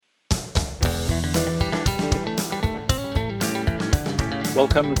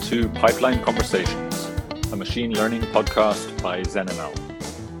Welcome to Pipeline Conversations, a machine learning podcast by ZenML.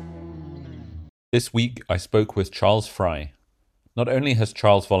 This week, I spoke with Charles Frye. Not only has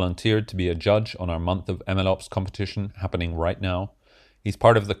Charles volunteered to be a judge on our month of MLOps competition happening right now, he's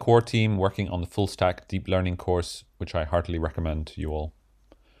part of the core team working on the full-stack deep learning course, which I heartily recommend to you all.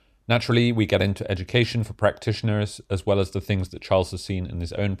 Naturally, we get into education for practitioners, as well as the things that Charles has seen in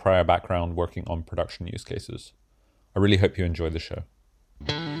his own prior background working on production use cases. I really hope you enjoy the show.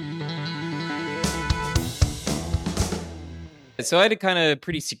 So I had a kind of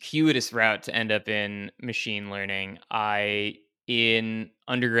pretty circuitous route to end up in machine learning. In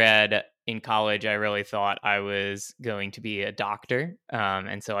undergrad, in college, I really thought I was going to be a doctor.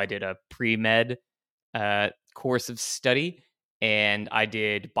 And so I did a pre-med course of study, and I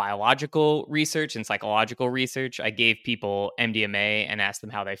did biological research and psychological research. I gave people MDMA and asked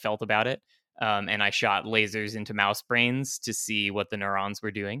them how they felt about it. And I shot lasers into mouse brains to see what the neurons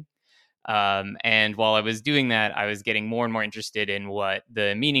were doing. And while I was doing that, I was getting more and more interested in what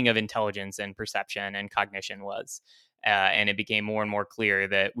the meaning of intelligence and perception and cognition was. And it became more and more clear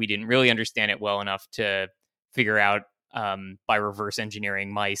that we didn't really understand it well enough to figure out by reverse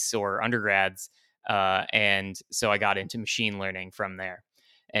engineering mice or undergrads. And so I got into machine learning from there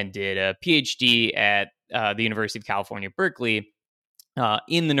and did a PhD at the University of California, Berkeley,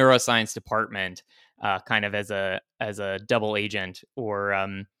 in the neuroscience department, kind of as a double agent or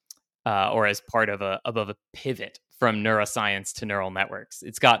as part of a pivot from neuroscience to neural networks.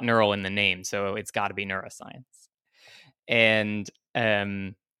 It's got neural in the name, so it's got to be neuroscience. And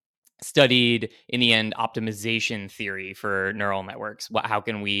studied, in the end, optimization theory for neural networks. How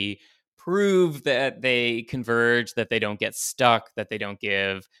can we prove that they converge, that they don't get stuck, that they don't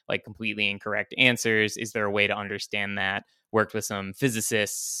give like completely incorrect answers? Is there a way to understand that? Worked with some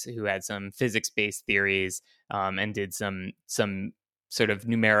physicists who had some physics-based theories, and did some sort of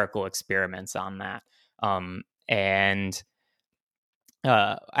numerical experiments on that.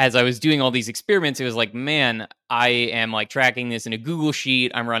 As I was doing all these experiments, it was like, man, I am like tracking this in a Google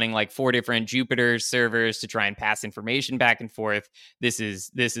Sheet. I'm running like 4 different Jupyter servers to try and pass information back and forth. This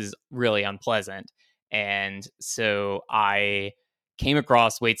is really unpleasant. And so I came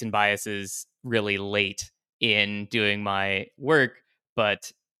across weights and biases really late in doing my work,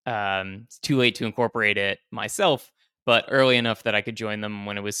 but it's too late to incorporate it myself, but early enough that I could join them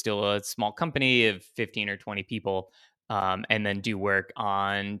when it was still a small company of 15 or 20 people. And then do work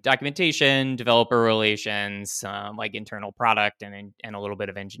on documentation, developer relations, like internal product and a little bit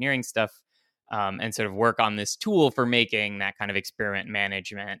of engineering stuff, and sort of work on this tool for making that kind of experiment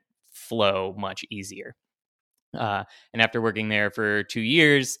management flow much easier. And after working there for 2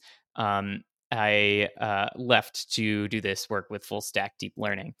 years, I left to do this work with full stack deep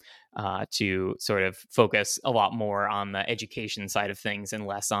learning, to sort of focus a lot more on the education side of things and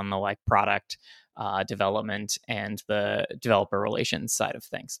less on the like product development and the developer relations side of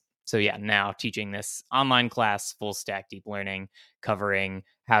things. So yeah, now teaching this online class, full stack deep learning, covering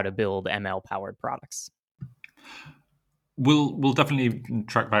how to build ML powered products. We'll definitely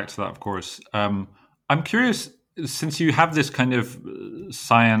track back to that, of course. I'm curious, since you have this kind of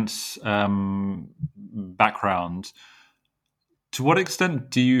science background, to what extent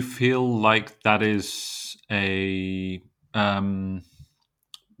do you feel like that is a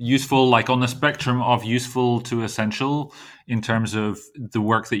useful, like on the spectrum of useful to essential in terms of the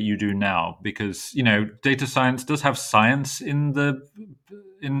work that you do now? Because, you know, data science does have science in there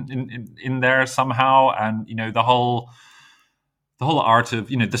somehow, and, you know, the whole art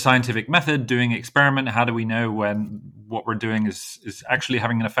of, you know, the scientific method, doing experiment, how do we know when what we're doing is actually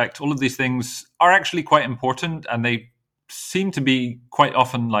having an effect? All of these things are actually quite important, and they seem to be quite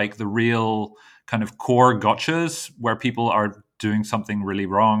often like the real kind of core gotchas where people are doing something really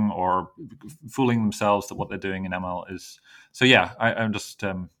wrong or fooling themselves that what they're doing in ML is. So yeah, I'm just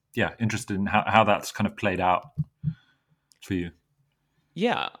interested in how that's kind of played out for you.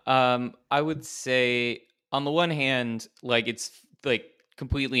 Yeah, I would say on the one hand, like it's like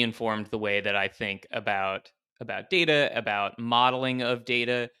completely informed the way that I think about data, about modeling of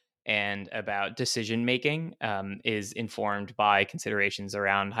data, and about decision making, is informed by considerations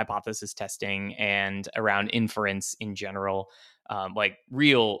around hypothesis testing and around inference in general, like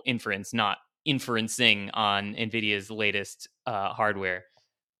real inference, not inferencing on NVIDIA's latest hardware.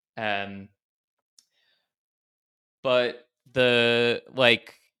 But the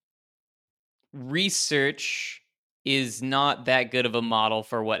like research is not that good of a model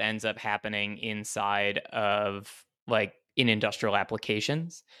for what ends up happening inside of like in industrial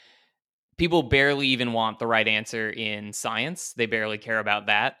applications. People barely even want the right answer in science. They barely care about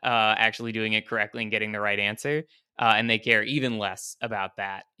that, actually doing it correctly and getting the right answer. and they care even less about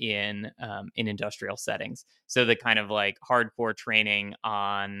that in industrial settings. So the kind of like hardcore training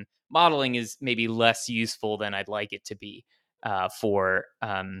on modeling is maybe less useful than I'd like it to be for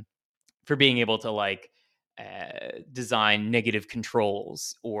being able to like design negative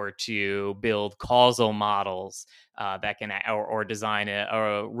controls or to build causal models that can or design a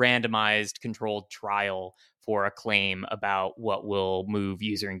randomized controlled trial for a claim about what will move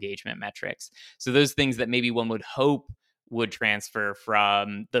user engagement metrics. So those things that maybe one would hope would transfer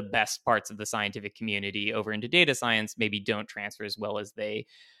from the best parts of the scientific community over into data science maybe don't transfer as well as they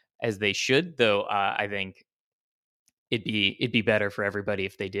should, though I think it'd be better for everybody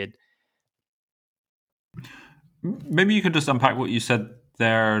if they did. Maybe you could just unpack what you said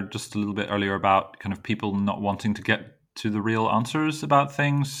there just a little bit earlier about kind of people not wanting to get to the real answers about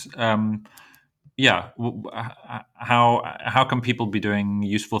things. How can people be doing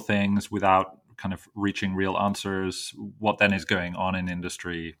useful things without kind of reaching real answers? What then is going on in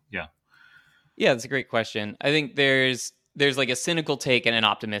industry? Yeah, that's a great question. I think there's like a cynical take and an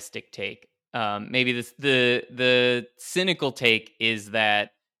optimistic take. Maybe the cynical take is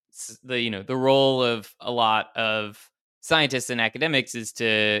that the role of a lot of scientists and academics is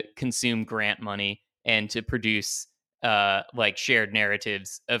to consume grant money and to produce like shared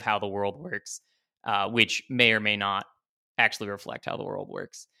narratives of how the world works, which may or may not actually reflect how the world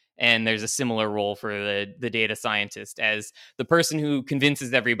works. And there's a similar role for the data scientist as the person who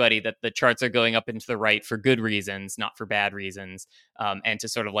convinces everybody that the charts are going up and to the right for good reasons, not for bad reasons, and to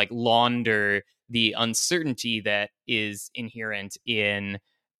sort of like launder the uncertainty that is inherent in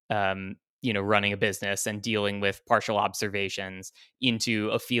running a business and dealing with partial observations into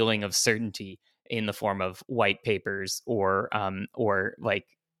a feeling of certainty in the form of white papers or like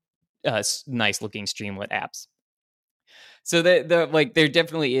nice looking Streamlit apps. So there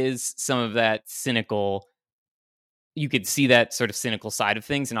definitely is some of that cynical. You could see that sort of cynical side of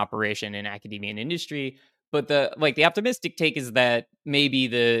things in operation in academia and industry. But the optimistic take is that maybe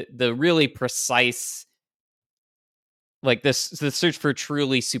the really precise, like the search for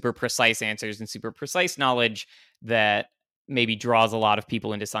truly super precise answers and super precise knowledge that maybe draws a lot of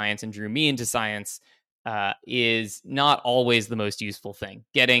people into science and drew me into science is not always the most useful thing.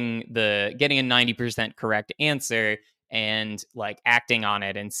 Getting a 90% correct answer and like acting on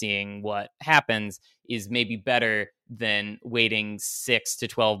it and seeing what happens is maybe better than waiting 6 to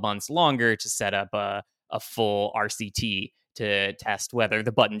 12 months longer to set up a full RCT to test whether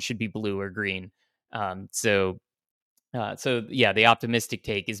the button should be blue or green. So yeah, the optimistic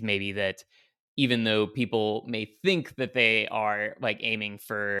take is maybe that even though people may think that they are like aiming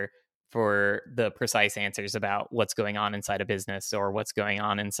for the precise answers about what's going on inside a business or what's going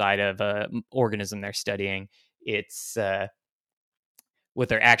on inside of a organism they're studying, it's what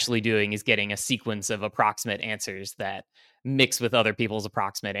they're actually doing is getting a sequence of approximate answers that mix with other people's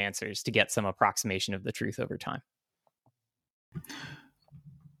approximate answers to get some approximation of the truth over time.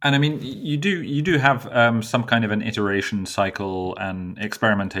 And I mean, you do have some kind of an iteration cycle and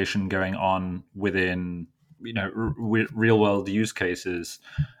experimentation going on within real world use cases,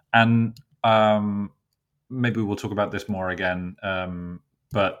 and maybe we'll talk about this more again.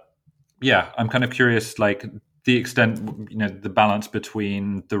 But yeah, I'm kind of curious, like the extent, the balance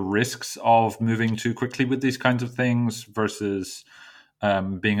between the risks of moving too quickly with these kinds of things versus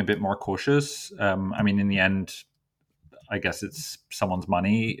being a bit more cautious. I mean, in the end, I guess it's someone's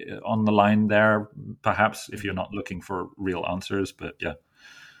money on the line there, perhaps, if you're not looking for real answers. But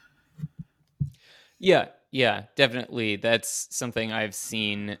yeah, definitely. That's something I've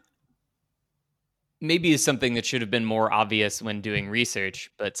seen. Maybe is something that should have been more obvious when doing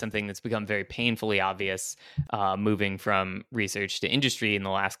research, but something that's become very painfully obvious moving from research to industry in the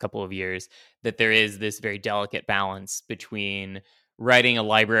last couple of years, that there is this very delicate balance between writing a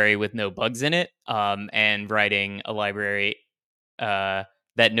library with no bugs in it and writing a library that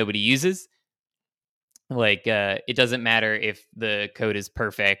nobody uses. Like it doesn't matter if the code is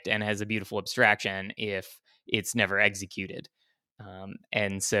perfect and has a beautiful abstraction if it's never executed.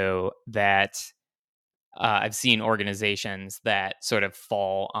 And so that I've seen organizations that sort of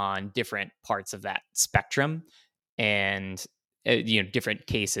fall on different parts of that spectrum, and different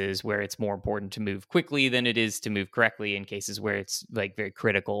cases where it's more important to move quickly than it is to move correctly, in cases where it's like very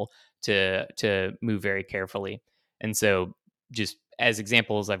critical to move very carefully. And so, just as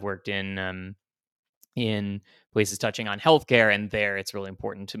examples, I've worked in places touching on healthcare, and there it's really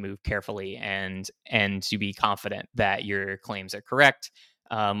important to move carefully and to be confident that your claims are correct.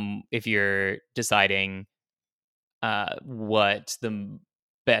 If you're deciding what the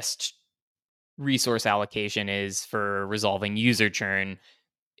best resource allocation is for resolving user churn,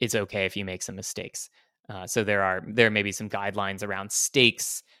 it's okay if you make some mistakes. So there may be some guidelines around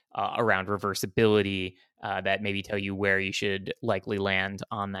stakes, around reversibility, that maybe tell you where you should likely land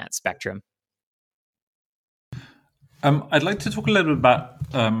on that spectrum. I'd like to talk a little bit about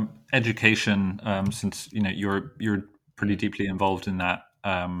education, since you're pretty deeply involved in that,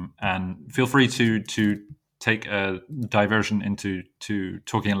 and feel free to take a diversion into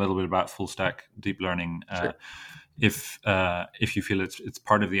talking a little bit about full stack deep learning, Sure. if you feel it's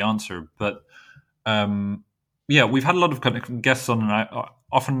part of the answer. But yeah, we've had a lot of kind of guests on, and I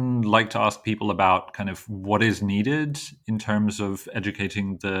often like to ask people about kind of what is needed in terms of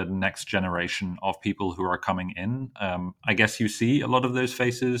educating the next generation of people who are coming in. I guess you see a lot of those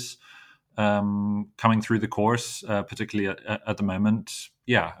faces coming through the course, particularly at the moment.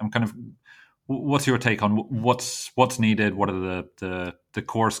 Yeah, I'm kind of. What's your take on what's needed? What are the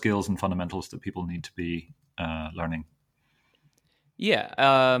core skills and fundamentals that people need to be learning?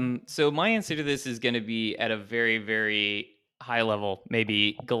 Yeah. So my answer to this is going to be at a very, very high level,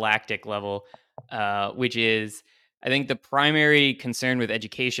 maybe galactic level, which is I think the primary concern with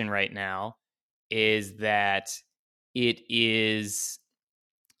education right now is that it is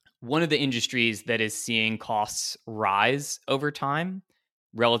one of the industries that is seeing costs rise over time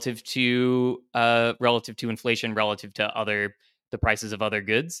relative to inflation, relative to the prices of other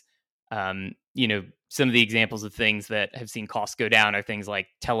goods. Some of the examples of things that have seen costs go down are things like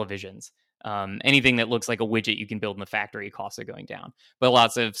televisions. Anything that looks like a widget you can build in the factory, costs are going down. But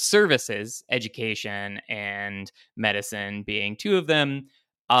lots of services, education and medicine being two of them,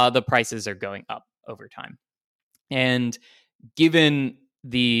 the prices are going up over time. And given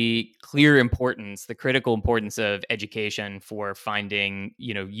the clear importance, the critical importance of education for finding,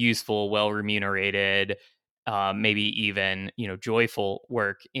 useful, well remunerated, maybe even, joyful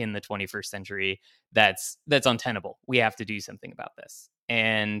work in the 21st century, that's untenable. We have to do something about this.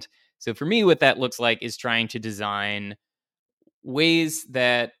 And so for me, what that looks like is trying to design ways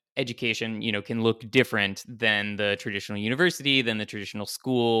that education, can look different than the traditional university, than the traditional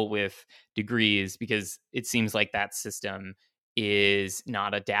school with degrees, because it seems like that system is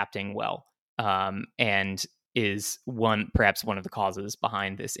not adapting well, and is perhaps one of the causes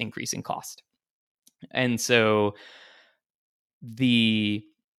behind this increasing cost. And so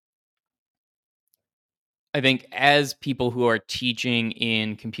I think as people who are teaching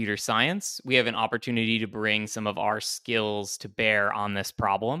in computer science, we have an opportunity to bring some of our skills to bear on this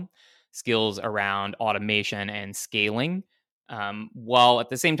problem, skills around automation and scaling, while at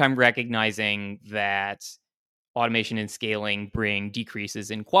the same time recognizing that automation and scaling bring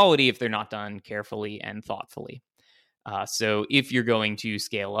decreases in quality if they're not done carefully and thoughtfully. So if you're going to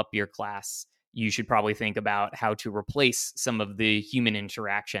scale up your class, you should probably think about how to replace some of the human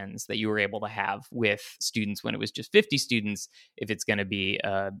interactions that you were able to have with students when it was just 50 students, if it's going to be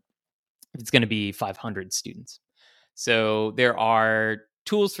 500 students. So there are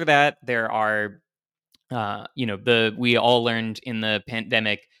tools for that. There are we all learned in the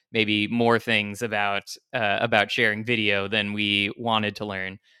pandemic maybe more things about sharing video than we wanted to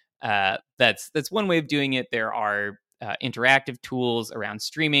learn. That's one way of doing it. There are interactive tools around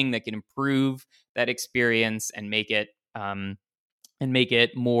streaming that can improve that experience and make it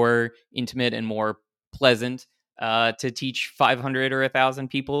more intimate and more pleasant to teach 500 or 1,000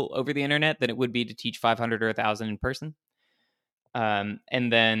 people over the internet than it would be to teach 500 or 1,000 in person. And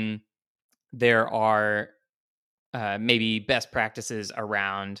then there are maybe best practices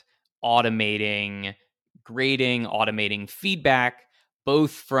around automating grading, automating feedback,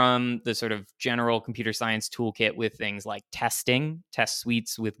 both from the sort of general computer science toolkit with things like testing, test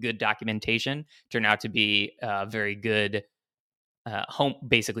suites with good documentation turn out to be very good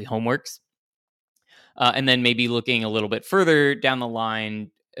basically homeworks. And then maybe looking a little bit further down the line,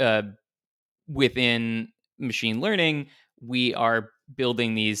 within machine learning, we are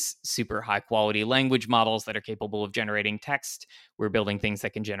building these super high quality language models that are capable of generating text. We're building things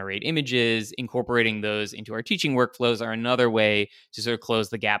that can generate images. Incorporating those into our teaching workflows are another way to sort of close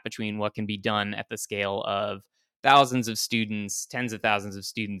the gap between what can be done at the scale of thousands of students, tens of thousands of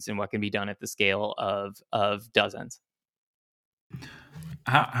students, and what can be done at the scale of dozens.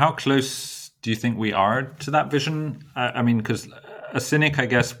 How close do you think we are to that vision? I mean, because a cynic, I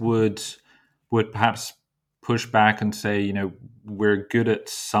guess, would perhaps push back and say, we're good at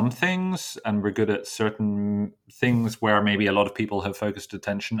some things and we're good at certain things where maybe a lot of people have focused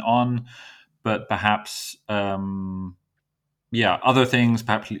attention on, but perhaps, other things,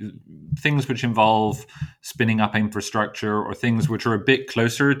 perhaps things which involve spinning up infrastructure or things which are a bit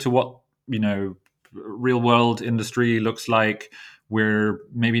closer to what, real world industry looks like, we're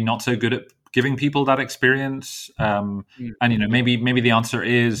maybe not so good at giving people that experience. And, maybe the answer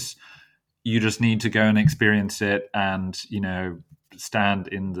is, you just need to go and experience it, and stand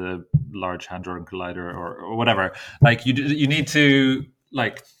in the Large Hadron Collider or whatever. Like you need to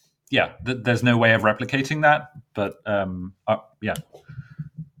like there's no way of replicating that, but yeah.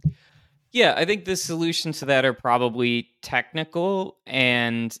 Yeah, I think the solutions to that are probably technical,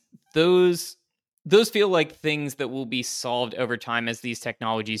 and those feel like things that will be solved over time as these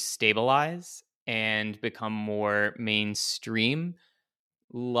technologies stabilize and become more mainstream.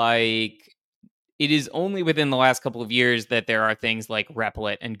 Like, it is only within the last couple of years that there are things like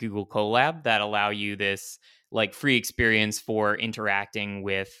Replit and Google Colab that allow you this like free experience for interacting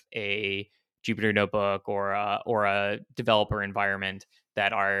with a Jupyter notebook or a developer environment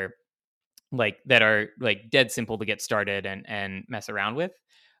that are like dead simple to get started and mess around with.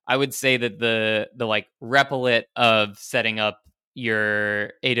 I would say that the like Replit of setting up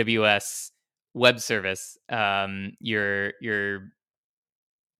your AWS web service, your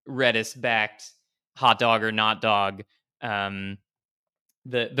Redis backed hot dog or not dog, um,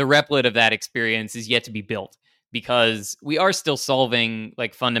 the Replit of that experience is yet to be built, because we are still solving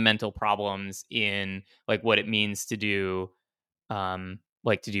like fundamental problems in like what it means to do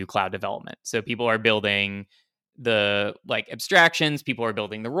cloud development. So people are building the like abstractions, people are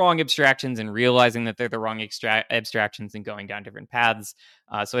building the wrong abstractions and realizing that they're the wrong abstractions and going down different paths.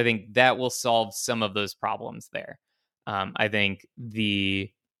 So I think that will solve some of those problems there. I think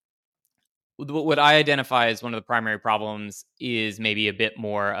what I identify as one of the primary problems is maybe a bit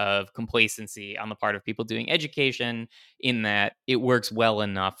more of complacency on the part of people doing education, in that it works well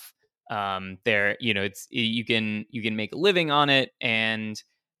enough. There, it's you can make a living on it and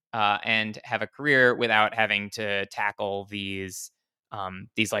have a career without having to tackle these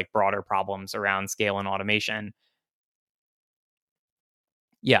like broader problems around scale and automation.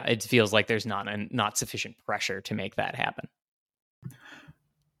 Yeah, it feels like there's not sufficient pressure to make that happen.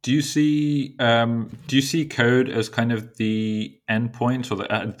 Do you see code as kind of the endpoint, or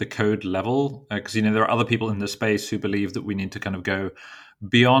the code level? Because there are other people in the space who believe that we need to kind of go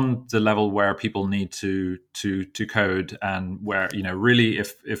beyond the level where people need to code, and where really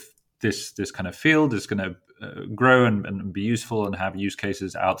if this kind of field is going to grow and be useful and have use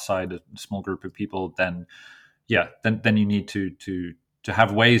cases outside a small group of people, then then you need to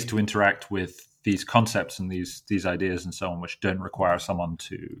have ways to interact with these concepts and these ideas and so on, which don't require someone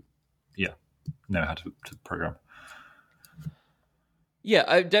to know how to program. Yeah,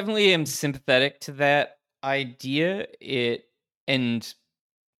 I definitely am sympathetic to that idea. And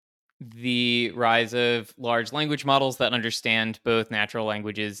the rise of large language models that understand both natural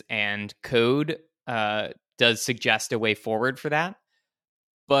languages and code does suggest a way forward for that.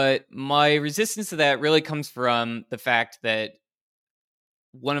 But my resistance to that really comes from the fact that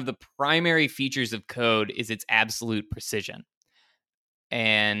one of the primary features of code is its absolute precision.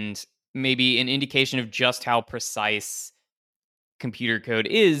 And maybe an indication of just how precise computer code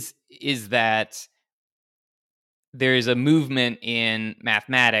is that there is a movement in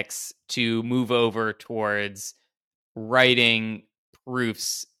mathematics to move over towards writing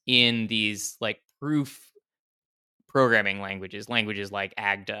proofs in these like proof programming languages like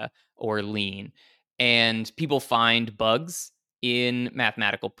Agda or Lean. And people find bugs in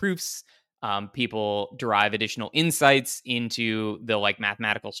mathematical proofs. People derive additional insights into the like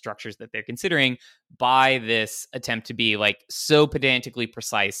mathematical structures that they're considering by this attempt to be like so pedantically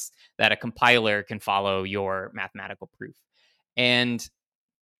precise that a compiler can follow your mathematical proof. And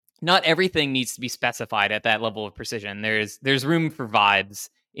not everything needs to be specified at that level of precision. There's room for vibes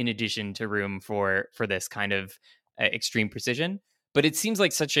in addition to room for this kind of extreme precision. But it seems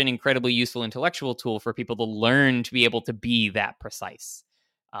like such an incredibly useful intellectual tool for people to learn to be able to be that precise,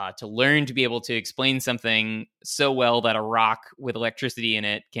 to learn to be able to explain something so well that a rock with electricity in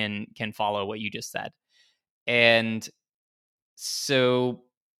it can follow what you just said. And so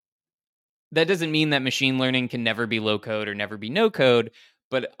that doesn't mean that machine learning can never be low code or never be no code,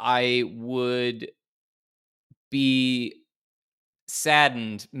 but I would be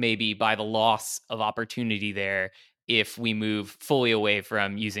saddened maybe by the loss of opportunity there if we move fully away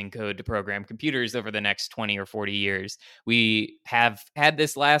from using code to program computers over the next 20 or 40 years. We have had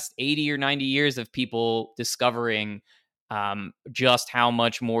this last 80 or 90 years of people discovering just how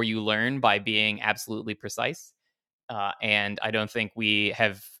much more you learn by being absolutely precise. And I don't think we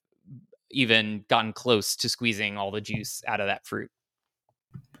have even gotten close to squeezing all the juice out of that fruit.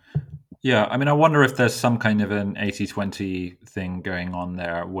 Yeah, I mean, I wonder if there's some kind of an 80-20 thing going on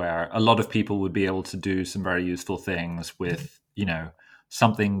there, where a lot of people would be able to do some very useful things with,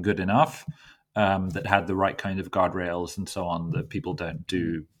 something good enough that had the right kind of guardrails and so on, that people don't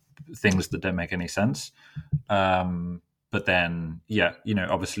do things that don't make any sense. But then,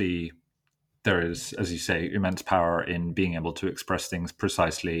 obviously there is, as you say, immense power in being able to express things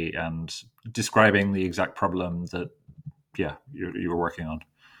precisely and describing the exact problem that, you were working on.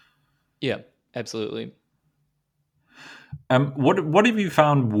 Yeah, absolutely. What have you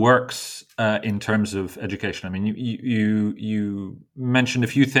found works in terms of education? I mean, you mentioned a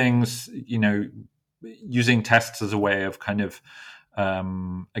few things. Using tests as a way of kind of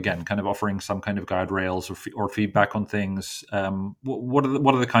again, kind of offering some kind of guide rails or feedback on things. What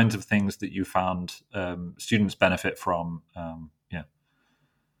are the kinds of things that you found students benefit from?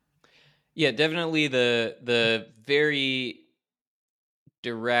 Yeah, definitely the very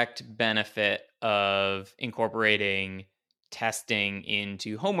direct benefit of incorporating testing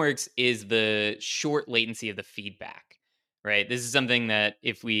into homeworks is the short latency of the feedback. Right? This is something that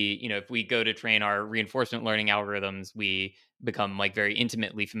if we go to train our reinforcement learning algorithms, we become like very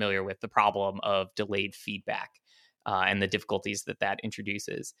intimately familiar with the problem of delayed feedback and the difficulties that that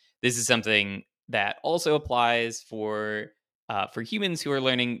introduces. This is something that also applies for humans who are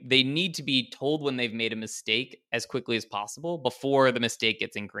learning. They need to be told when they've made a mistake as quickly as possible before the mistake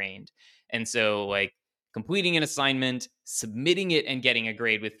gets ingrained. And so, like, completing an assignment, submitting it, and getting a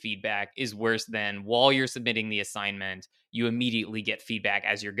grade with feedback is worse than while you're submitting the assignment, you immediately get feedback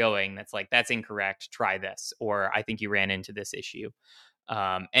as you're going. That's like, that's incorrect. Try this. Or I think you ran into this issue.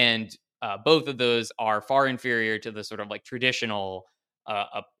 And both of those are far inferior to the sort of like traditional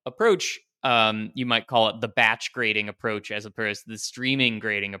approach. You might call it the batch grading approach as opposed to the streaming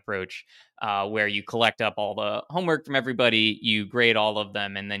grading approach, where you collect up all the homework from everybody, you grade all of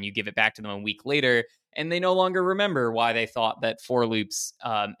them, and then you give it back to them a week later, and they no longer remember why they thought that for loops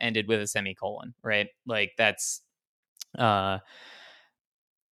ended with a semicolon, right? Like uh,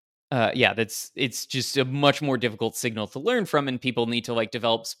 it's just a much more difficult signal to learn from, and people need to like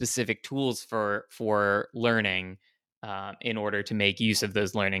develop specific tools for learning in order to make use of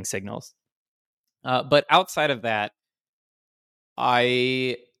those learning signals. But outside of that,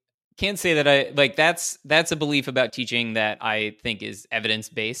 I can't say that I like that's a belief about teaching that I think is evidence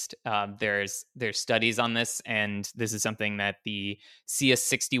based. There's studies on this, and this is something that the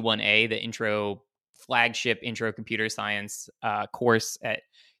CS61A, the flagship intro computer science course at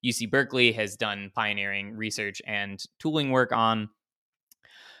UC Berkeley, has done pioneering research and tooling work on.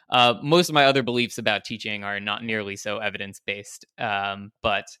 Most of my other beliefs about teaching are not nearly so evidence based,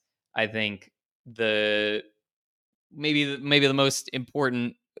 but I think the maybe the most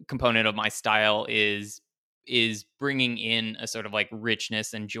important component of my style is bringing in a sort of like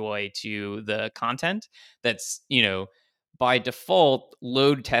richness and joy to the content. That's, by default,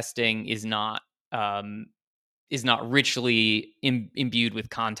 load testing is not richly imbued with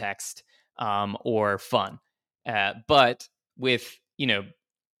context or fun, but with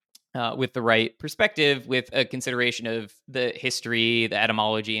the right perspective, with a consideration of the history, the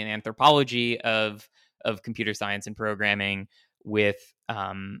etymology, and anthropology of computer science and programming, with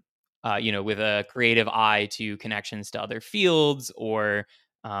with a creative eye to connections to other fields or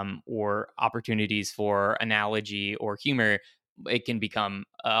opportunities for analogy or humor, it can become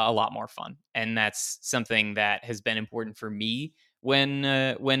a lot more fun. And that's something that has been important for me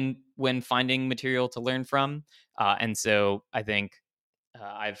when finding material to learn from. And so I think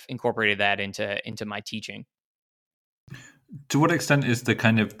I've incorporated that into my teaching. To what extent is the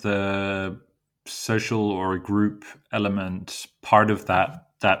kind of the social or group element part of that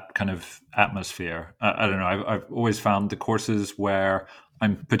kind of atmosphere? I don't know. I've always found the courses where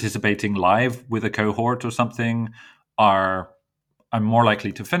I'm participating live with a cohort or something I'm more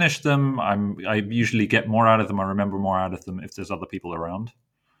likely to finish them. I usually get more out of them. I remember more out of them if there's other people around.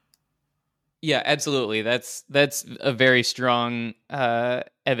 Yeah, absolutely. That's a very strong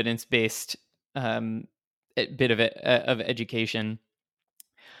evidence based bit of education.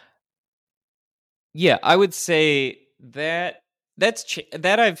 Yeah, I would say that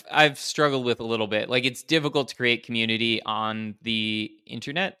that I've struggled with a little bit. Like, it's difficult to create community on the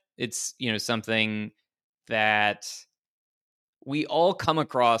internet. It's, something that we all come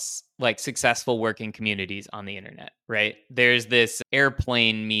across, like, successful working communities on the internet, right? There's this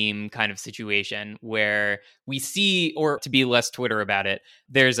airplane meme kind of situation where we see, or to be less Twitter about it,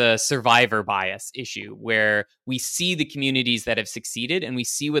 there's a survivor bias issue where we see the communities that have succeeded and we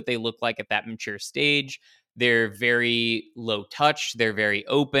see what they look like at that mature stage. They're very low touch, they're very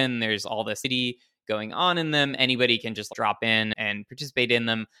open, there's all this city going on in them. Anybody can just drop in and participate in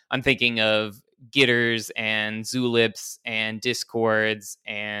them. I'm thinking of Gitters and Zulips and Discords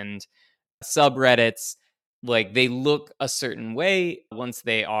and subreddits. Like, they look a certain way once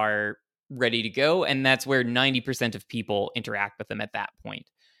they are ready to go, and that's where 90% of people interact with them at that point.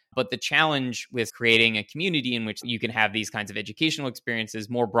 But the challenge with creating a community in which you can have these kinds of educational experiences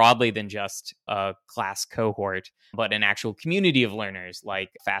more broadly than just a class cohort, but an actual community of learners like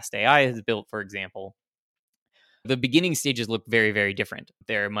Fast AI has built, for example. The beginning stages look very, very different.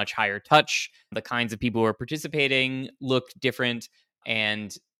 They're much higher touch. The kinds of people who are participating look different.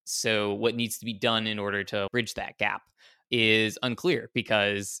 And so, what needs to be done in order to bridge that gap is unclear,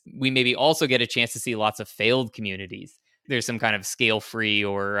 because we maybe also get a chance to see lots of failed communities. There's some kind of scale free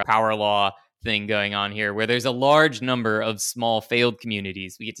or power law thing going on here where there's a large number of small failed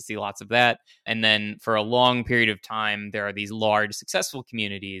communities. We get to see lots of that. And then for a long period of time, there are these large successful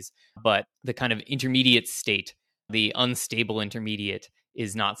communities, but the kind of intermediate state, the unstable intermediate,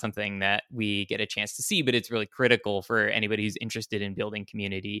 is not something that we get a chance to see, but it's really critical for anybody who's interested in building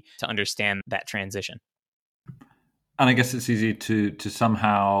community to understand that transition. And I guess it's easy to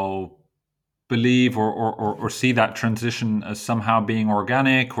somehow believe or see that transition as somehow being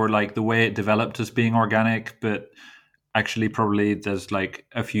organic, or like the way it developed as being organic, but actually probably there's like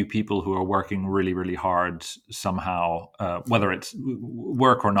a few people who are working really, really hard somehow, whether it's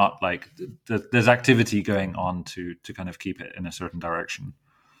work or not, like there's activity going on to kind of keep it in a certain direction.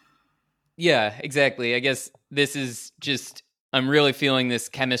 Yeah, exactly. I guess this is just, I'm really feeling this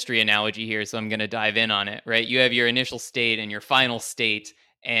chemistry analogy here, so I'm going to dive in on it, right? You have your initial state and your final state,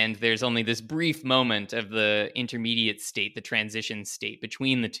 and there's only this brief moment of the intermediate state, the transition state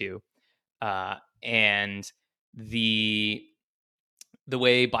between the two. And the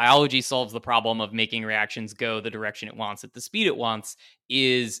way biology solves the problem of making reactions go the direction it wants at the speed it wants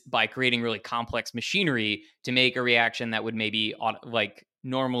is by creating really complex machinery to make a reaction that would maybe like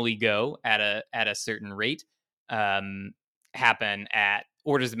normally go at a certain rate happen at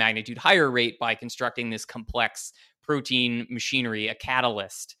orders of magnitude higher rate by constructing this complex protein machinery, a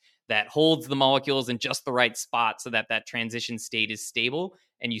catalyst that holds the molecules in just the right spot so that that transition state is stable,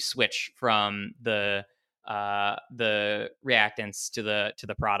 and you switch from the reactants to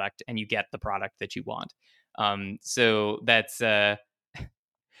the product, and you get the product that you want. So that's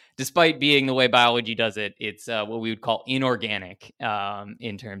despite being the way biology does it, it's what we would call inorganic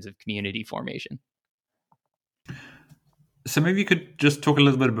in terms of community formation. So maybe you could just talk a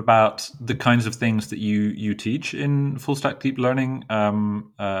little bit about the kinds of things that you teach in full stack deep learning.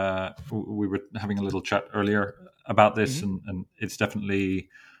 We were having a little chat earlier about this, and it's definitely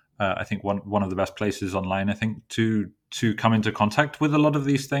I think one of the best places online, I think, to come into contact with a lot of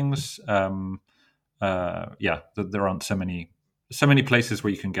these things. There aren't so many places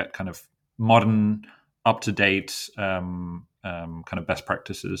where you can get kind of modern, up to date kind of best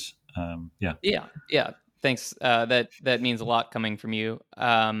practices. Yeah. Thanks. That means a lot coming from you.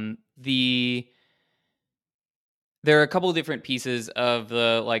 There are a couple of different pieces of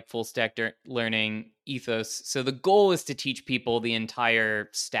the like full stack learning ethos. So the goal is to teach people the entire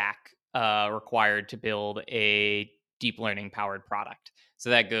stack required to build a deep learning powered product. So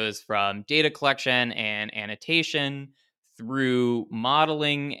that goes from data collection and annotation through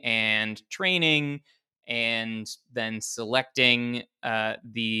modeling and training, and then selecting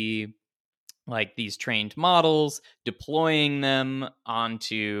these trained models, deploying them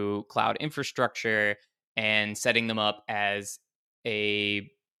onto cloud infrastructure, and setting them up as a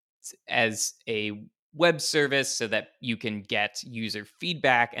web service so that you can get user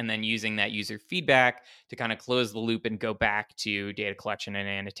feedback, and then using that user feedback to kind of close the loop and go back to data collection and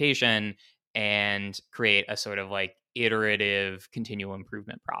annotation and create a sort of like iterative continual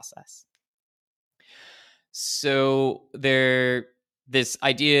improvement process. So this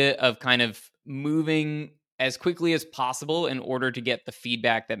idea of kind of moving as quickly as possible in order to get the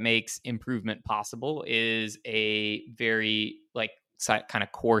feedback that makes improvement possible is a very like kind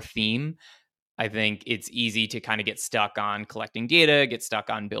of core theme. I think it's easy to kind of get stuck on collecting data, get stuck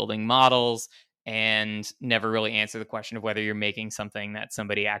on building models, and never really answer the question of whether you're making something that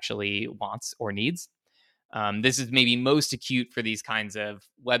somebody actually wants or needs. This is maybe most acute for these kinds of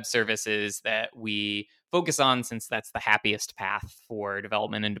web services that we focus on, since that's the happiest path for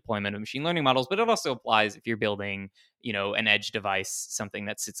development and deployment of machine learning models. But it also applies if you're building, an edge device, something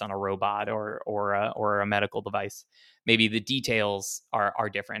that sits on a robot or a medical device. Maybe the details are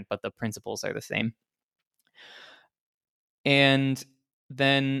different, but the principles are the same. And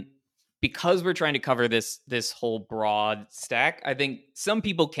then, because we're trying to cover this whole broad stack, I think some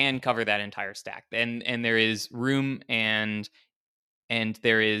people can cover that entire stack, and there is room and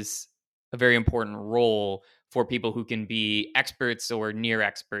there is a very important role for people who can be experts or near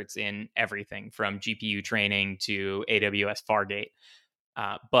experts in everything from GPU training to AWS Fargate.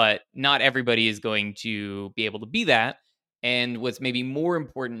 But not everybody is going to be able to be that. And what's maybe more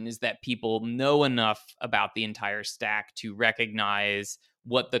important is that people know enough about the entire stack to recognize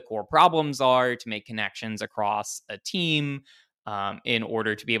what the core problems are, to make connections across a team, in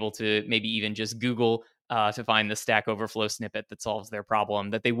order to be able to maybe even just Google to find the Stack Overflow snippet that solves their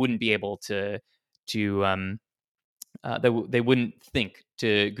problem that they wouldn't be able to they wouldn't think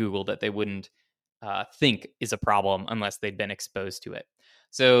to Google, that they wouldn't think is a problem unless they'd been exposed to it.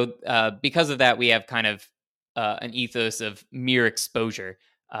 So because of that, we have kind of an ethos of mere exposure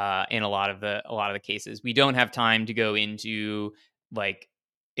in a lot of the cases. We don't have time to go into like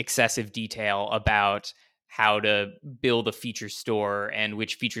excessive detail about how to build a feature store and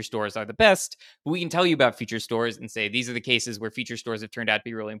which feature stores are the best. But we can tell you about feature stores and say these are the cases where feature stores have turned out to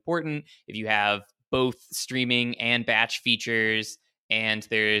be really important. If you have both streaming and batch features, and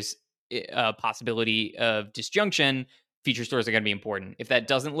there's a possibility of disjunction, feature stores are going to be important. If that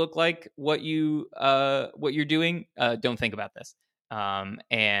doesn't look like what you're doing, don't think about this.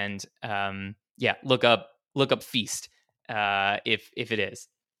 Look up Feast if it is.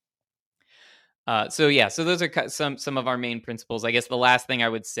 So those are some of our main principles. I guess the last thing I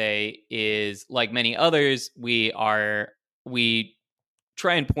would say is, like many others, we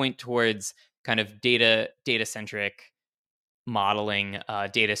try and point towards kind of data centric modeling,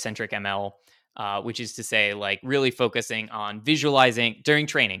 data centric ML, which is to say, like, really focusing on visualizing during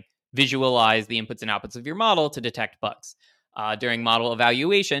training. Visualize the inputs and outputs of your model to detect bugs. During model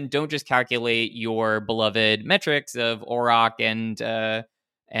evaluation, don't just calculate your beloved metrics of OROC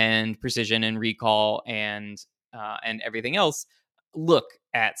and precision and recall and everything else. Look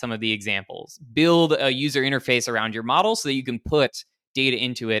at some of the examples. Build a user interface around your model so that you can put data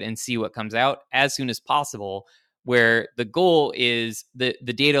into it and see what comes out as soon as possible, where the goal is the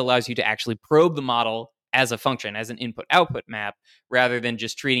data allows you to actually probe the model as a function, as an input-output map, rather than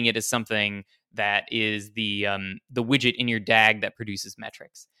just treating it as something that is the widget in your DAG that produces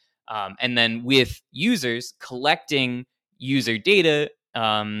metrics. And then with users, collecting user data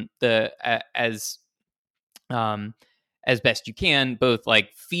as best you can, both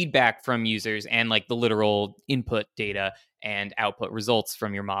like feedback from users and like the literal input data and output results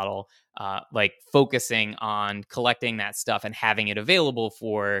from your model, like focusing on collecting that stuff and having it available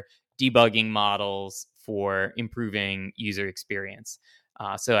for debugging models, for improving user experience.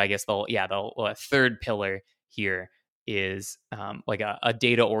 So I guess the third pillar here is like a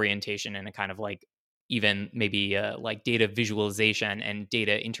data orientation and a kind of like even maybe like data visualization and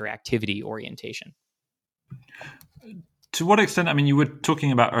data interactivity orientation. To what extent? I mean, you were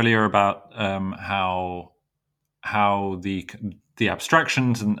talking about earlier about how the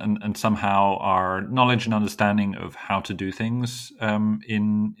abstractions and somehow our knowledge and understanding of how to do things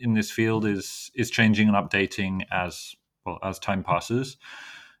in this field is changing and updating as time passes.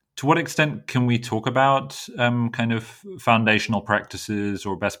 To what extent can we talk about kind of foundational practices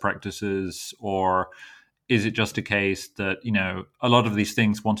or best practices, or is it just a case that, a lot of these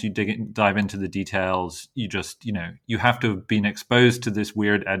things, once you dive into the details, you have to have been exposed to this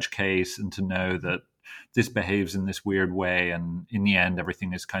weird edge case and to know that this behaves in this weird way, and in the end,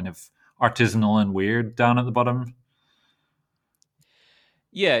 everything is kind of artisanal and weird down at the bottom?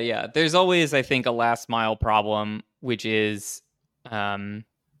 Yeah. There's always, I think, a last mile problem, which is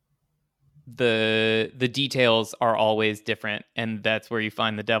the details are always different, and that's where you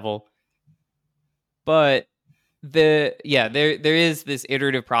find the devil. But there is this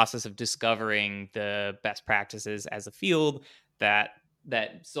iterative process of discovering the best practices as a field that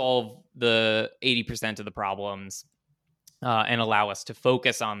solve the 80% of the problems and allow us to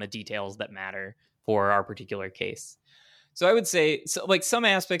focus on the details that matter for our particular case. So I would say, like, some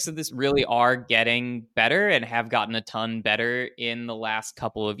aspects of this really are getting better and have gotten a ton better in the last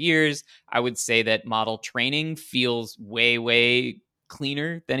couple of years. I would say that model training feels way, way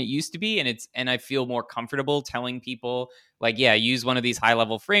cleaner than it used to be, and I feel more comfortable telling people, like, use one of these high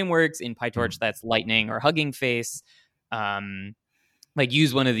level frameworks in PyTorch that's Lightning or Hugging Face. Like,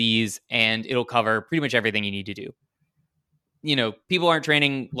 use one of these and it'll cover pretty much everything you need to do. People aren't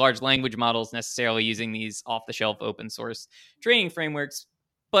training large language models necessarily using these off the shelf open source training frameworks,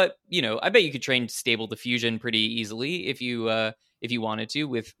 but I bet you could train Stable Diffusion pretty easily if you wanted to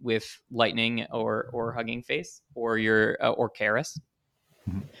with Lightning or Hugging Face or Keras.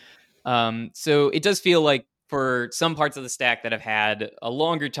 So it does feel like for some parts of the stack that have had a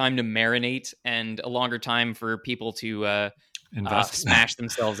longer time to marinate and a longer time for people to smash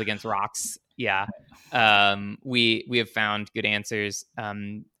themselves against rocks, we have found good answers.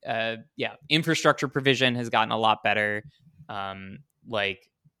 Infrastructure provision has gotten a lot better. Like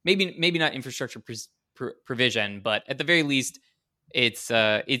maybe not infrastructure provision, but at the very least, it's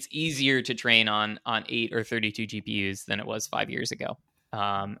easier to train on 8 or 32 GPUs than it was 5 years ago.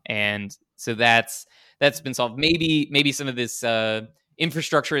 And so that's been solved. Maybe some of this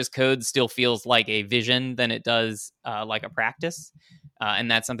infrastructure as code still feels like a vision than it does like a practice. And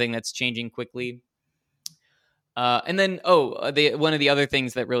that's something that's changing quickly. And then, one of the other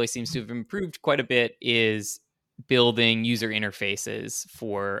things that really seems to have improved quite a bit is building user interfaces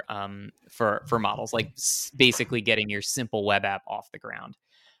for models, like basically getting your simple web app off the ground.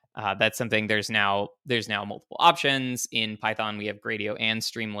 That's something. There's now multiple options in Python. We have Gradio and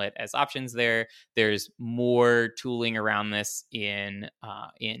Streamlit as options there. There's more tooling around this in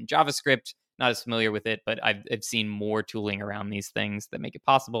JavaScript. Not as familiar with it, but I've seen more tooling around these things that make it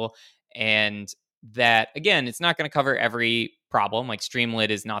possible. And that, again, it's not going to cover every problem. Like Streamlit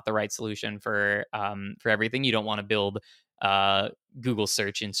is not the right solution for everything. You don't want to build Google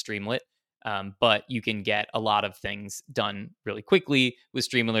search in Streamlit. But you can get a lot of things done really quickly with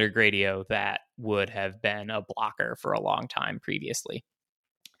Streamlit or Gradio that would have been a blocker for a long time previously.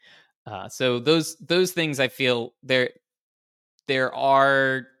 So those things, I feel there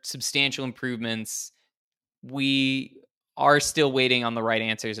are substantial improvements. We are still waiting on the right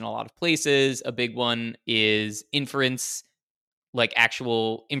answers in a lot of places. A big one is inference. Like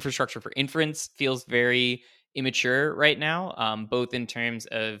actual infrastructure for inference feels very immature right now, both in terms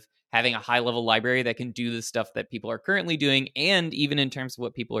of having a high level library that can do the stuff that people are currently doing, and even in terms of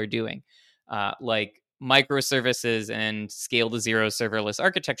what people are doing. Like microservices and scale to zero serverless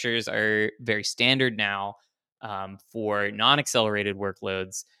architectures are very standard now for non-accelerated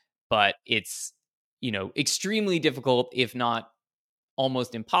workloads, but it's extremely difficult, if not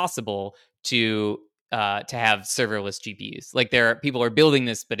almost impossible, to have serverless GPUs. Like people are building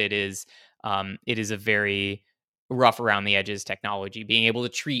this, but it is a very rough around the edges technology. Being able to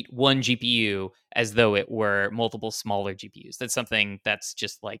treat one GPU as though it were multiple smaller GPUs. That's something that's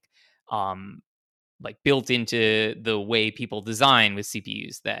just like built into the way people design with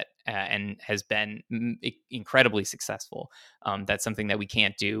CPUs that and has been incredibly successful. That's something that we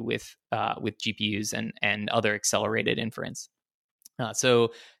can't do with GPUs and other accelerated inference.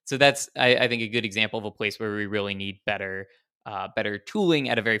 So that's I think a good example of a place where we really need better tooling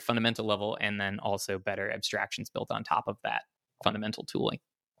at a very fundamental level, and then also better abstractions built on top of that fundamental tooling.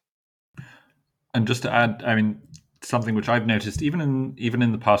 And just to add, I mean, something which I've noticed even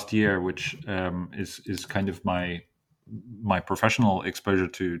in the past year, which is kind of my professional exposure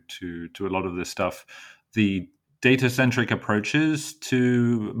to a lot of this stuff, the data-centric approaches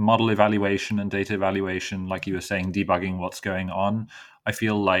to model evaluation and data evaluation, like you were saying, debugging what's going on. I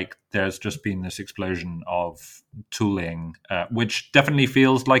feel like there's just been this explosion of tooling, which definitely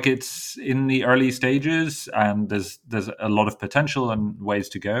feels like it's in the early stages, and there's a lot of potential and ways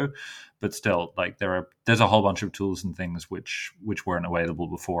to go. But still, like there's a whole bunch of tools and things which weren't available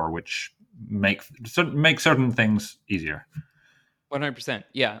before, which make certain things easier. 100%.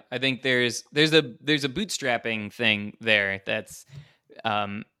 Yeah, I think there's a bootstrapping thing there that's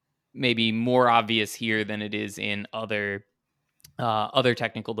maybe more obvious here than it is in other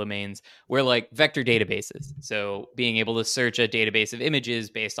technical domains, where like vector databases. So being able to search a database of images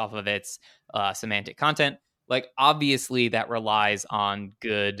based off of its semantic content, like obviously that relies on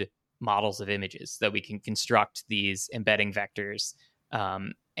good models of images that we can construct these embedding vectors.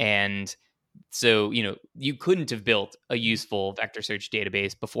 And so, you couldn't have built a useful vector search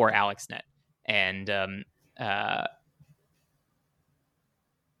database before AlexNet. And and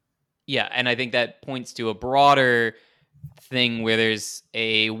I think that points to a broader thing where there's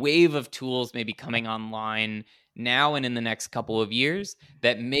a wave of tools maybe coming online now and in the next couple of years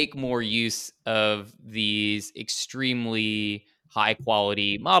that make more use of these extremely high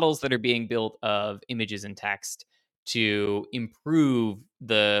quality models that are being built of images and text to improve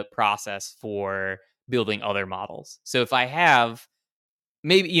the process for building other models. So if I have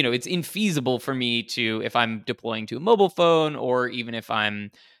maybe, it's infeasible for me to, if I'm deploying to a mobile phone, or even if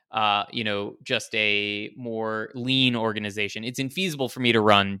I'm just a more lean organization, it's infeasible for me to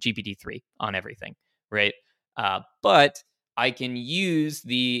run GPT-3 on everything, right? But I can use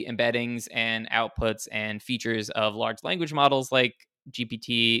the embeddings and outputs and features of large language models like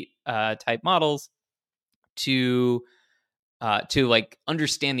GPT type models to like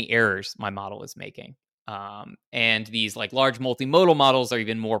understand the errors my model is making. And these like large multimodal models are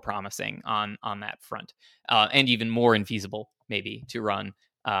even more promising on that front, and even more infeasible maybe to run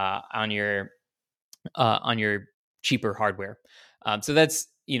on your cheaper hardware. So that's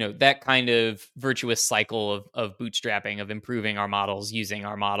that kind of virtuous cycle of bootstrapping, of improving our models, using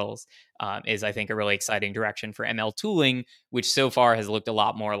our models, is I think a really exciting direction for ML tooling, which so far has looked a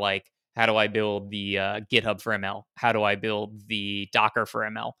lot more like, how do I build the GitHub for ML? How do I build the Docker for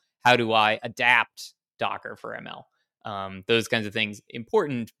ML? How do I adapt Docker for ML? Those kinds of things,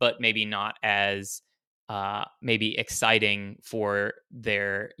 important, but maybe not as maybe exciting for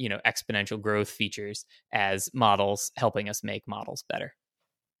their exponential growth features as models, helping us make models better.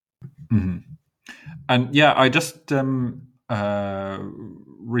 Mm-hmm. And yeah, I just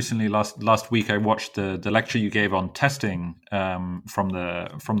recently last week I watched the lecture you gave on testing from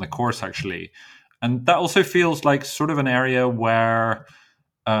the course actually, and that also feels like sort of an area where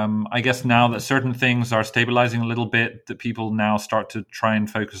I guess now that certain things are stabilizing a little bit, that people now start to try and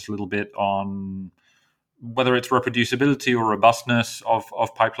focus a little bit on whether it's reproducibility or robustness of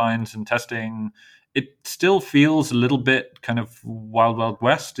pipelines and testing. It still feels a little bit kind of wild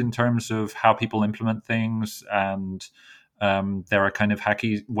west in terms of how people implement things, and there are kind of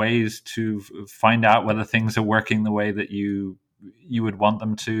hacky ways to find out whether things are working the way that you would want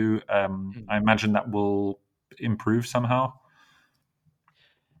them to. I imagine that will improve somehow.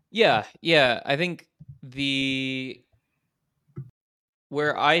 Yeah, I think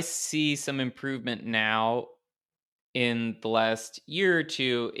where I see some improvement now in the last year or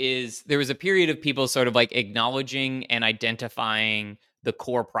two is there was a period of people sort of like acknowledging and identifying the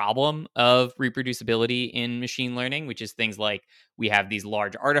core problem of reproducibility in machine learning, which is things like we have these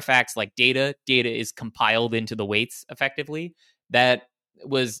large artifacts like data. Data is compiled into the weights effectively. That's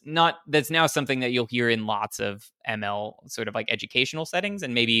now something that you'll hear in lots of ML sort of like educational settings,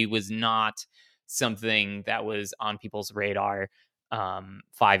 and maybe was not something that was on people's radar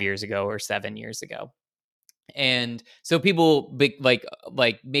 5 years ago or 7 years ago. And so people like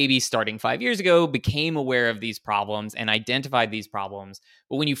maybe starting 5 years ago became aware of these problems and identified these problems.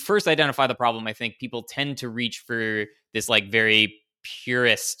 But when you first identify the problem, I think people tend to reach for this like very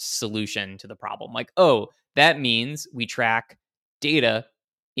purist solution to the problem. Like, oh, that means we track data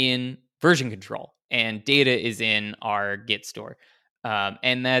in version control, and data is in our Git store.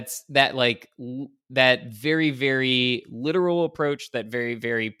 And that very, very literal approach, that very,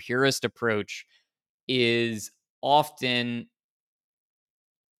 very purist approach is often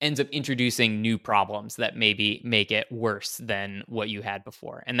ends up introducing new problems that maybe make it worse than what you had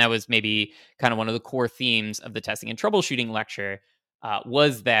before. And that was maybe kind of one of the core themes of the testing and troubleshooting lecture,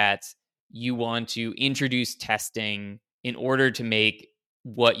 was that you want to introduce testing in order to make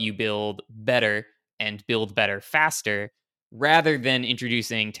what you build better and build better faster, rather than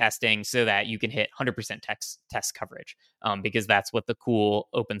introducing testing so that you can hit 100% test coverage, because that's what the cool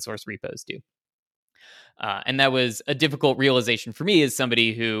open source repos do. And that was a difficult realization for me as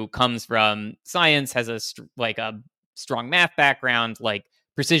somebody who comes from science, has a strong math background. Like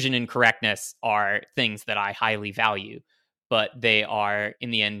precision and correctness are things that I highly value, but they are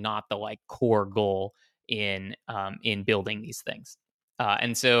in the end not the like core goal in building these things.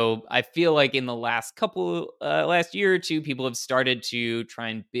 And so I feel like in the last year or two, people have started to try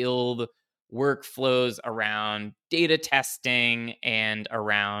and build workflows around data testing and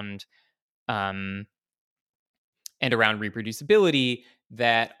around reproducibility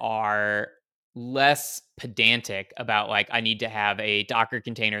that are less pedantic about like, I need to have a Docker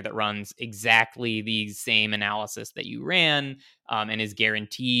container that runs exactly the same analysis that you ran, and is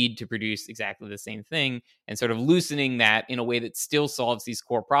guaranteed to produce exactly the same thing, and sort of loosening that in a way that still solves these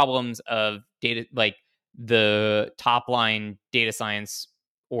core problems of data, like the top line data science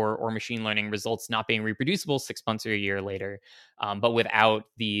or machine learning results not being reproducible 6 months or a year later, but without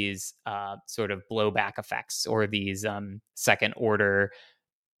these sort of blowback effects or these second order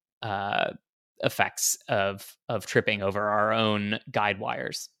effects of tripping over our own guide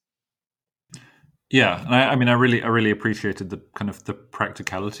wires. Yeah, and I mean, I really appreciated the kind of the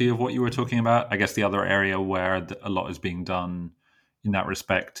practicality of what you were talking about. I guess the other area where a lot is being done in that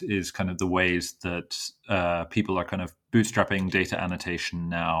respect is kind of the ways that people are kind of bootstrapping data annotation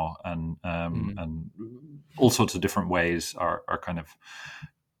now, and all sorts of different ways are kind of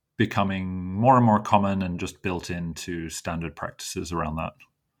becoming more and more common and just built into standard practices around that.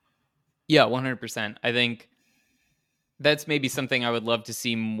 Yeah, 100%. I think that's maybe something I would love to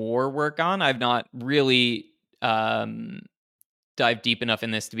see more work on. I've not really dive deep enough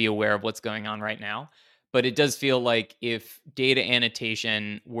in this to be aware of what's going on right now. But it does feel like if data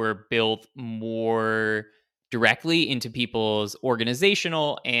annotation were built more directly into people's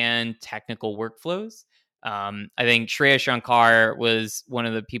organizational and technical workflows. I think Shreya Shankar was one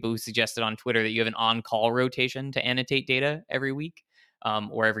of the people who suggested on Twitter that you have an on-call rotation to annotate data every week,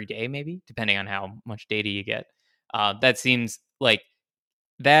 or every day, maybe, depending on how much data you get. That seems like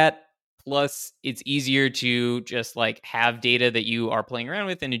that. Plus, it's easier to just like have data that you are playing around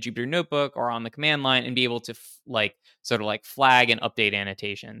with in a Jupyter notebook or on the command line and be able to sort of like flag and update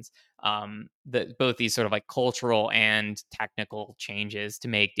annotations. That both these sort of like cultural and technical changes to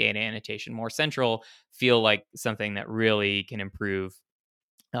make data annotation more central feel like something that really can improve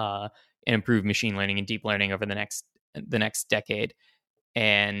and improve machine learning and deep learning over the next decade.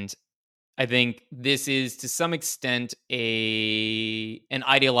 And I think this is to some extent an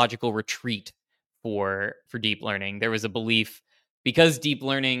ideological retreat for deep learning. There was a belief, because deep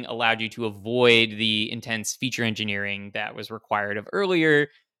learning allowed you to avoid the intense feature engineering that was required of earlier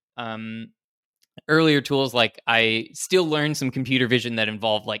tools. Like, I still learned some computer vision that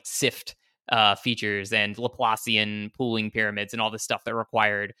involved like SIFT features and Laplacian pooling pyramids and all this stuff that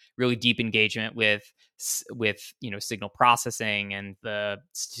required really deep engagement with signal processing and the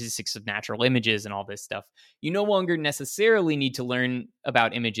statistics of natural images and all this stuff. You no longer necessarily need to learn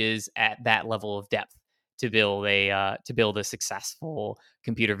about images at that level of depth to build a successful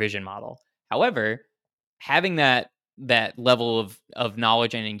computer vision model. However, having that level of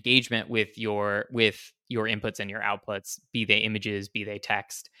knowledge and engagement with your inputs and your outputs, be they images, be they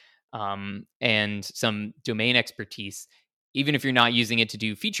text, and some domain expertise, even if you're not using it to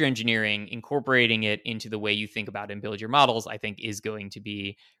do feature engineering, incorporating it into the way you think about and build your models, I think is going to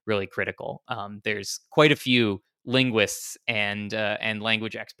be really critical. There's quite a few linguists and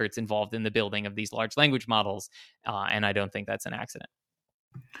language experts involved in the building of these large language models, and I don't think that's an accident.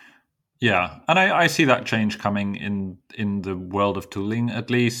 Yeah, and I see that change coming in the world of tooling, at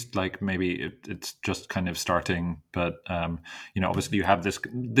least. Like, maybe it's just kind of starting, but obviously you have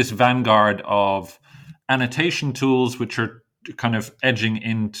this vanguard of annotation tools, which are kind of edging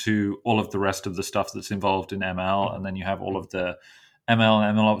into all of the rest of the stuff that's involved in ML, and then you have all of the ML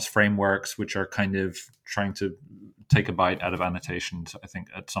and MLOps frameworks, which are kind of trying to take a bite out of annotations. I think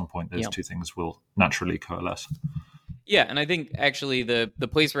at some point those two things will naturally coalesce. Yeah, and I think actually the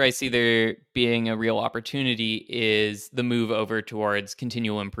place where I see there being a real opportunity is the move over towards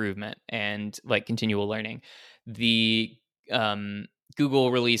continual improvement and like continual learning. The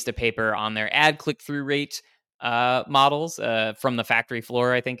Google released a paper on their ad click-through rate models from the factory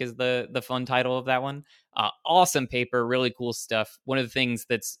floor, I think is the fun title of that one. Awesome paper, really cool stuff. One of the things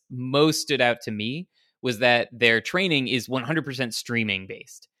that's most stood out to me was that their training is 100% streaming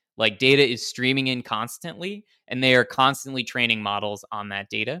based. Like, data is streaming in constantly, and they are constantly training models on that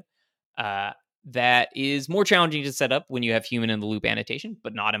data. That is more challenging to set up when you have human in the loop annotation,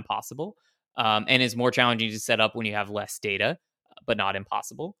 but not impossible. And is more challenging to set up when you have less data, but not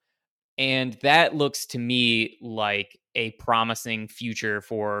impossible. And that looks to me like a promising future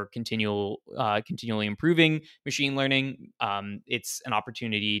for continually improving machine learning. It's an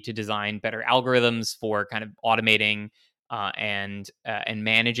opportunity to design better algorithms for kind of automating and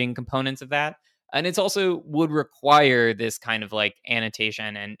managing components of that. And it's also would require this kind of like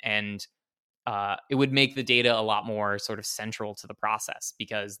annotation and it would make the data a lot more sort of central to the process,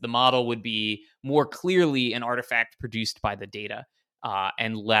 because the model would be more clearly an artifact produced by the data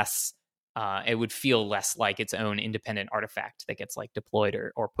and less. It would feel less like its own independent artifact that gets like deployed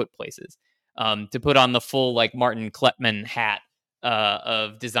or put places. To put on the full like Martin Kleppmann hat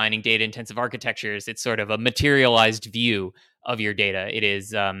of designing data intensive architectures, it's sort of a materialized view of your data. It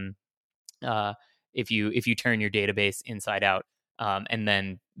is if you turn your database inside out, and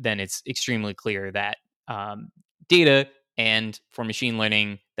then it's extremely clear that data, and for machine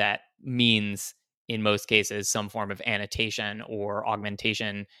learning that means in most cases some form of annotation or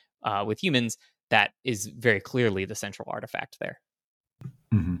augmentation with humans, that is very clearly the central artifact there.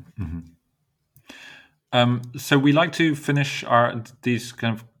 Mm-hmm, mm-hmm. So we like to finish these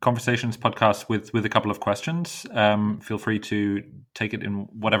kind of conversations podcasts with a couple of questions. Feel free to take it in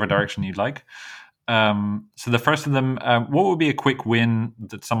whatever direction you'd like. So the first of them, what would be a quick win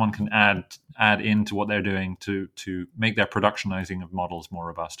that someone can add into what they're doing to make their productionizing of models more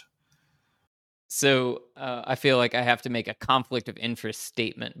robust? So I feel like I have to make a conflict of interest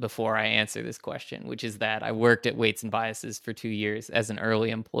statement before I answer this question, which is that I worked at Weights and Biases for 2 years as an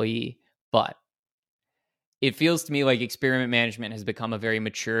early employee, but it feels to me like experiment management has become a very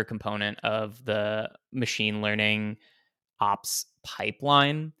mature component of the machine learning ops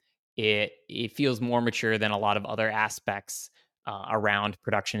pipeline. It feels more mature than a lot of other aspects around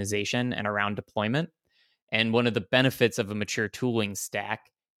productionization and around deployment. And one of the benefits of a mature tooling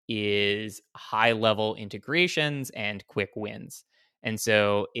stack is high level integrations and quick wins. And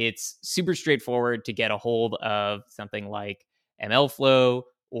so it's super straightforward to get a hold of something like MLflow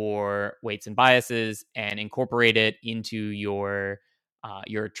or Weights and Biases and incorporate it into your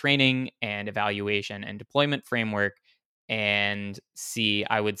training and evaluation and deployment framework and see,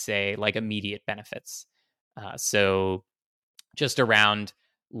 I would say, like immediate benefits. So just around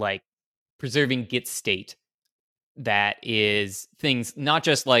like preserving Git state, that is things not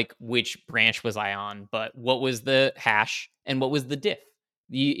just like which branch was I on, but what was the hash and what was the diff,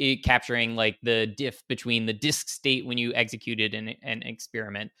 capturing like the diff between the disk state when you executed an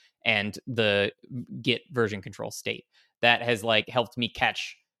experiment and the Git version control state. That has like helped me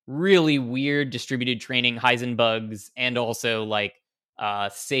catch really weird distributed training Heisenbugs, and also like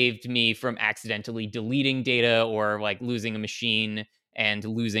saved me from accidentally deleting data or like losing a machine and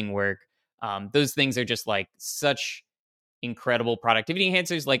losing work. Those things are just like such incredible productivity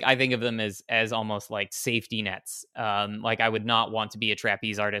enhancers. Like I think of them as almost like safety nets. Like I would not want to be a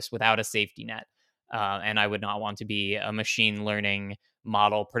trapeze artist without a safety net, and I would not want to be a machine learning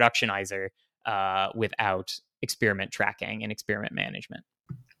model productionizer without experiment tracking and experiment management.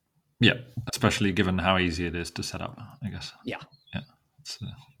 Yeah, especially given how easy it is to set up, I guess. Yeah, it's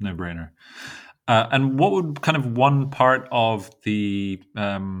a no-brainer. And what would kind of one part of the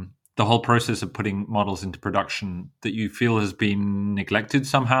whole process of putting models into production that you feel has been neglected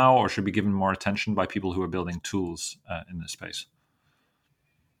somehow, or should be given more attention by people who are building tools in this space?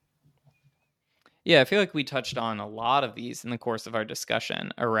 Yeah, I feel like we touched on a lot of these in the course of our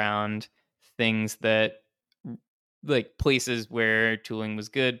discussion around things that, like places where tooling was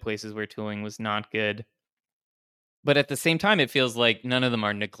good, places where tooling was not good. But at the same time, it feels like none of them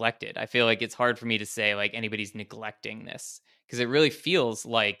are neglected. I feel like it's hard for me to say like anybody's neglecting this, because it really feels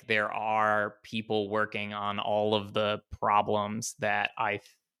like there are people working on all of the problems that I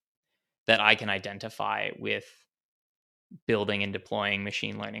can identify with building and deploying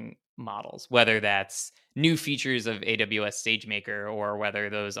machine learning models, whether that's new features of AWS SageMaker or whether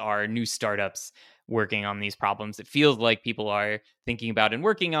those are new startups working on these problems. It feels like people are thinking about and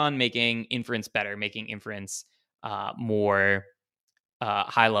working on making inference better, making inference more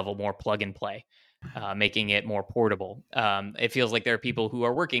high level, more plug and play, making it more portable. It feels like there are people who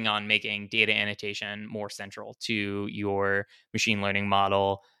are working on making data annotation more central to your machine learning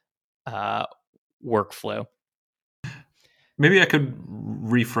model workflow. Maybe I could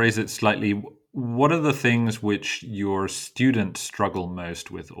rephrase it slightly. What are the things which your students struggle most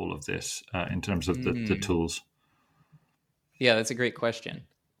with all of this in terms of the tools? Yeah, that's a great question.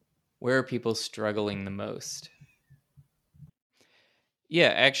 Where are people struggling the most?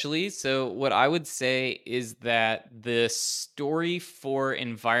 Yeah, actually, so what I would say is that the story for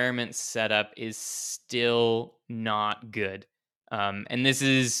environment setup is still not good. And this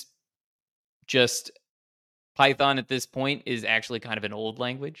is just Python at this point is actually kind of an old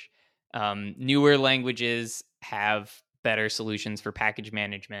language. Newer languages have better solutions for package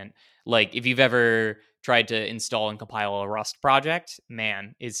management. Like if you've ever tried to install and compile a Rust project,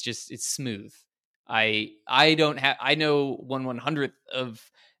 man, it's smooth. I know 1/100th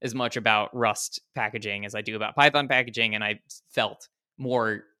of as much about Rust packaging as I do about Python packaging, and I felt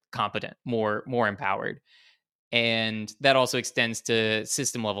more competent, more empowered. And that also extends to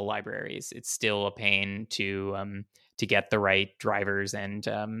system level libraries. It's still a pain to get the right drivers and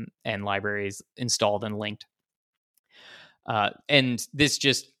libraries installed and linked. And this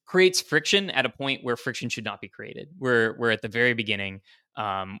just creates friction at a point where friction should not be created. We're at the very beginning.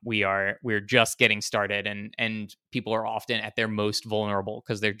 We're just getting started, and people are often at their most vulnerable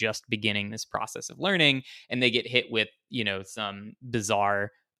because they're just beginning this process of learning, and they get hit with some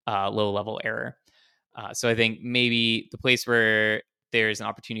bizarre low level error. So I think maybe the place where there's an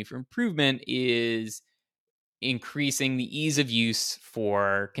opportunity for improvement is increasing the ease of use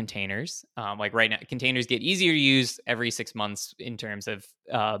for containers. Like right now, containers get easier to use every 6 months in terms of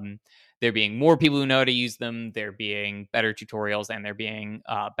there being more people who know how to use them, there being better tutorials, and there being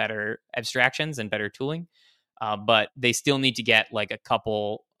better abstractions and better tooling. But they still need to get like a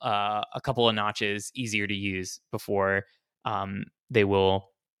couple of notches easier to use before they will.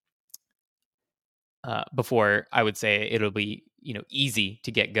 Before I would say it'll be easy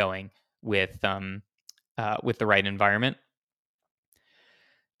to get going with the right environment.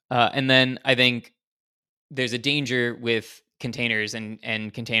 And then I think there's a danger with containers and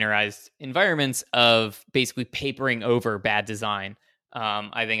containerized environments of basically papering over bad design.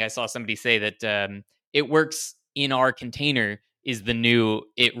 I think I saw somebody say that it works in our container is the new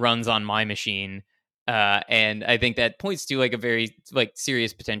it runs on my machine. And I think that points to like a very like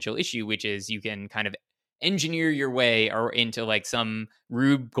serious potential issue, which is you can kind of engineer your way or into like some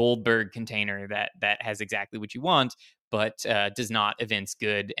Rube Goldberg container that has exactly what you want, but does not evince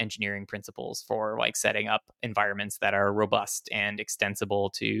good engineering principles for like setting up environments that are robust and extensible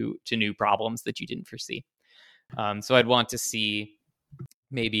to new problems that you didn't foresee. So I'd want to see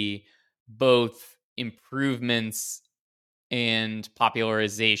maybe both improvements and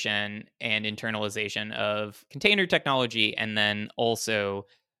popularization and internalization of container technology, and then also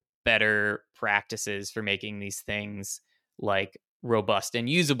better practices for making these things like robust and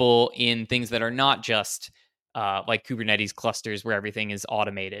usable in things that are not just like Kubernetes clusters where everything is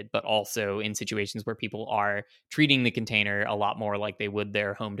automated, but also in situations where people are treating the container a lot more like they would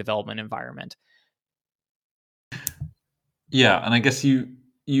their home development environment. Yeah, and I guess you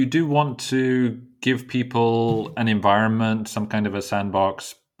do want to give people an environment, some kind of a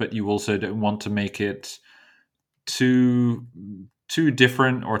sandbox, but you also don't want to make it too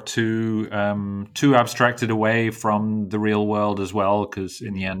different or too abstracted away from the real world as well, because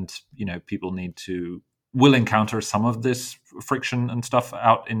in the end, people will encounter some of this friction and stuff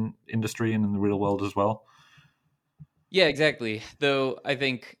out in industry and in the real world as well. Yeah, exactly. Though I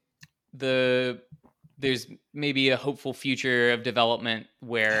think there's maybe a hopeful future of development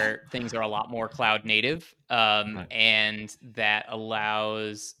where things are a lot more cloud native, Right. and that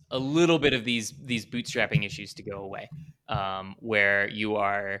allows a little bit of these bootstrapping issues to go away, where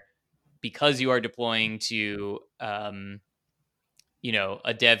because you are deploying to a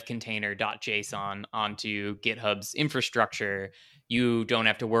dev container.json onto GitHub's infrastructure, you don't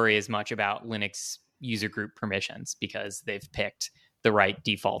have to worry as much about Linux user group permissions because they've picked the right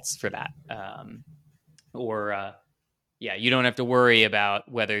defaults for that. You don't have to worry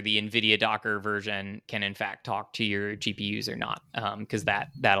about whether the NVIDIA Docker version can in fact talk to your GPUs or not, because that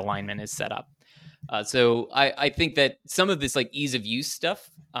alignment is set up. So I think that some of this like ease of use stuff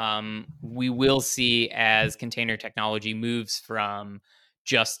we will see as container technology moves from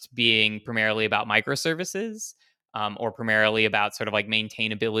just being primarily about microservices or primarily about sort of like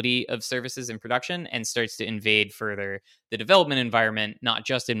maintainability of services in production, and starts to invade further the development environment, not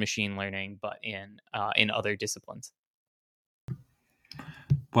just in machine learning, but in other disciplines.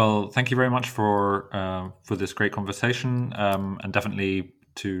 Well, thank you very much for this great conversation, and definitely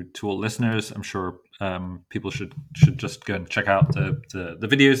to all listeners, I'm sure people should just go and check out the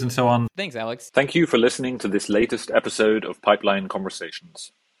videos and so on. Thanks, Alex. Thank you for listening to this latest episode of Pipeline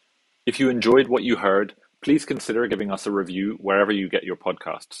Conversations. If you enjoyed what you heard, please consider giving us a review wherever you get your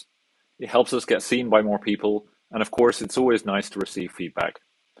podcasts. It helps us get seen by more people, and of course, it's always nice to receive feedback.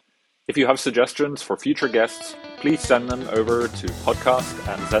 If you have suggestions for future guests, please send them over to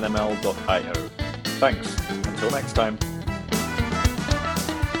podcast@zenml.io. Thanks. Until next time.